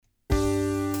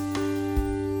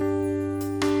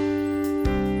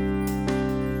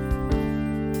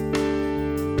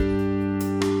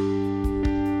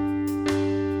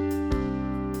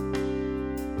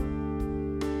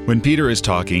When Peter is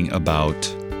talking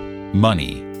about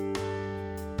money,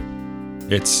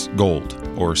 it's gold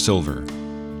or silver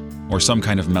or some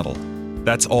kind of metal.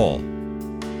 That's all.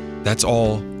 That's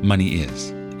all money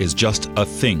is just a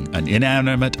thing, an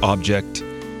inanimate object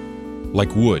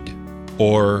like wood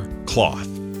or cloth,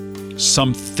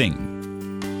 something.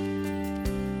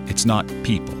 It's not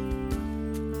people.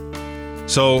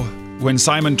 So when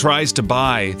Simon tries to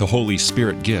buy the Holy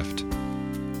Spirit gift,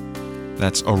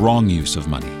 that's a wrong use of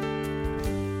money.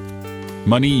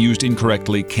 Money used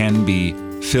incorrectly can be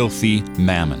filthy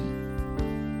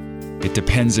mammon. It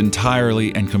depends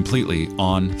entirely and completely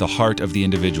on the heart of the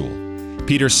individual.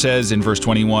 Peter says in verse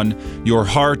 21, "Your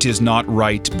heart is not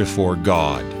right before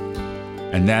God."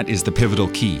 And that is the pivotal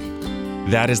key.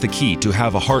 That is the key. To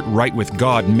have a heart right with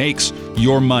God makes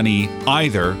your money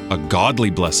either a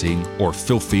godly blessing or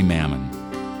filthy mammon.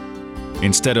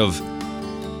 Instead of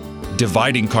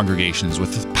dividing congregations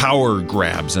with power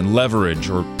grabs and leverage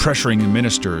or pressuring the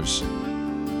ministers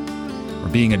or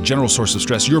being a general source of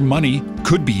stress, your money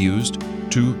could be used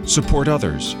to support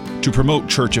others, to promote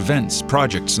church events,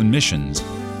 projects, and missions,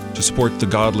 to support the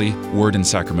godly word and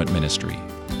sacrament ministry.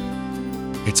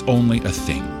 It's only a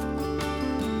thing.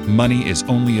 Money is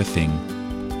only a thing,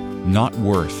 not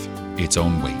worth its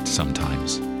own weight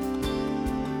sometimes.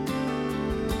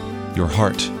 Your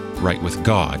heart right with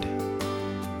God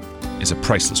is a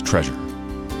priceless treasure.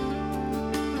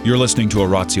 You're listening to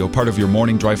Oratio, part of your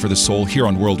morning drive for the soul here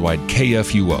on Worldwide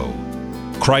KFUO.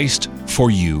 Christ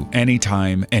for you,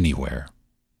 anytime, anywhere.